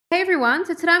everyone,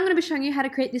 so today I'm going to be showing you how to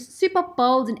create this super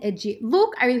bold and edgy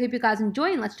look. I really hope you guys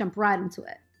enjoy and let's jump right into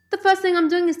it. The first thing I'm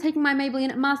doing is taking my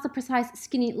Maybelline Master Precise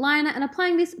Skinny Liner and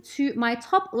applying this to my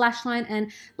top lash line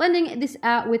and blending this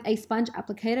out with a sponge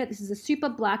applicator. This is a super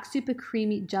black, super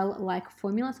creamy gel-like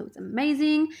formula, so it's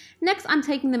amazing. Next, I'm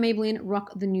taking the Maybelline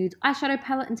Rock the Nude eyeshadow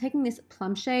palette and taking this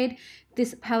plum shade.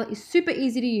 This palette is super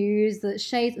easy to use. The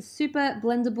shades are super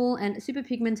blendable and super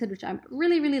pigmented, which I'm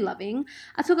really loving.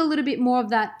 I took a little bit more of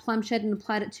that plum shade and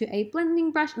applied it to a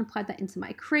blending brush and applied that into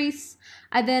my crease.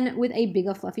 I then, with a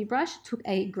bigger fluffy brush, took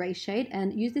a gray shade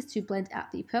and used this to blend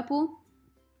out the purple.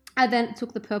 I then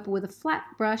took the purple with a flat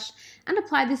brush and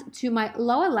applied this to my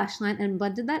lower lash line and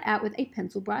blended that out with a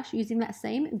pencil brush using that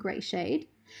same gray shade.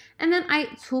 And then I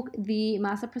took the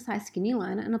Master Precise Skinny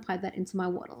Liner and applied that into my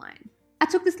waterline. I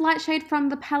took this light shade from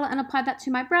the palette and applied that to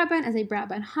my brow bone as a brow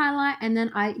bone highlight, and then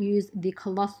I used the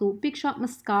Colossal Big Shot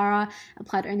Mascara,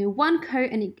 applied only one coat,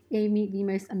 and it gave me the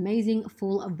most amazing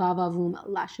full Va-Va-Voom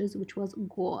lashes, which was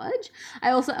gorge.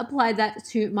 I also applied that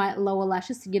to my lower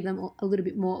lashes to give them a little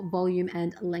bit more volume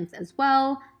and length as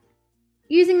well.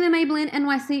 Using the Maybelline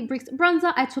NYC Bricks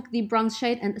Bronzer, I took the bronze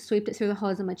shade and swept it through the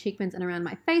holes in my cheekbones and around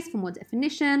my face for more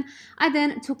definition. I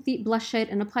then took the blush shade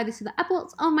and applied this to the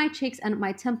apples on my cheeks and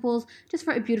my temples just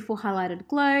for a beautiful highlighted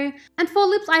glow. And for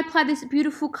lips, I applied this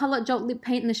beautiful Color Jolt lip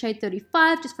paint in the shade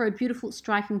 35 just for a beautiful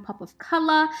striking pop of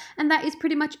color. And that is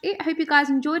pretty much it. I hope you guys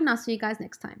enjoyed and I'll see you guys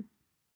next time.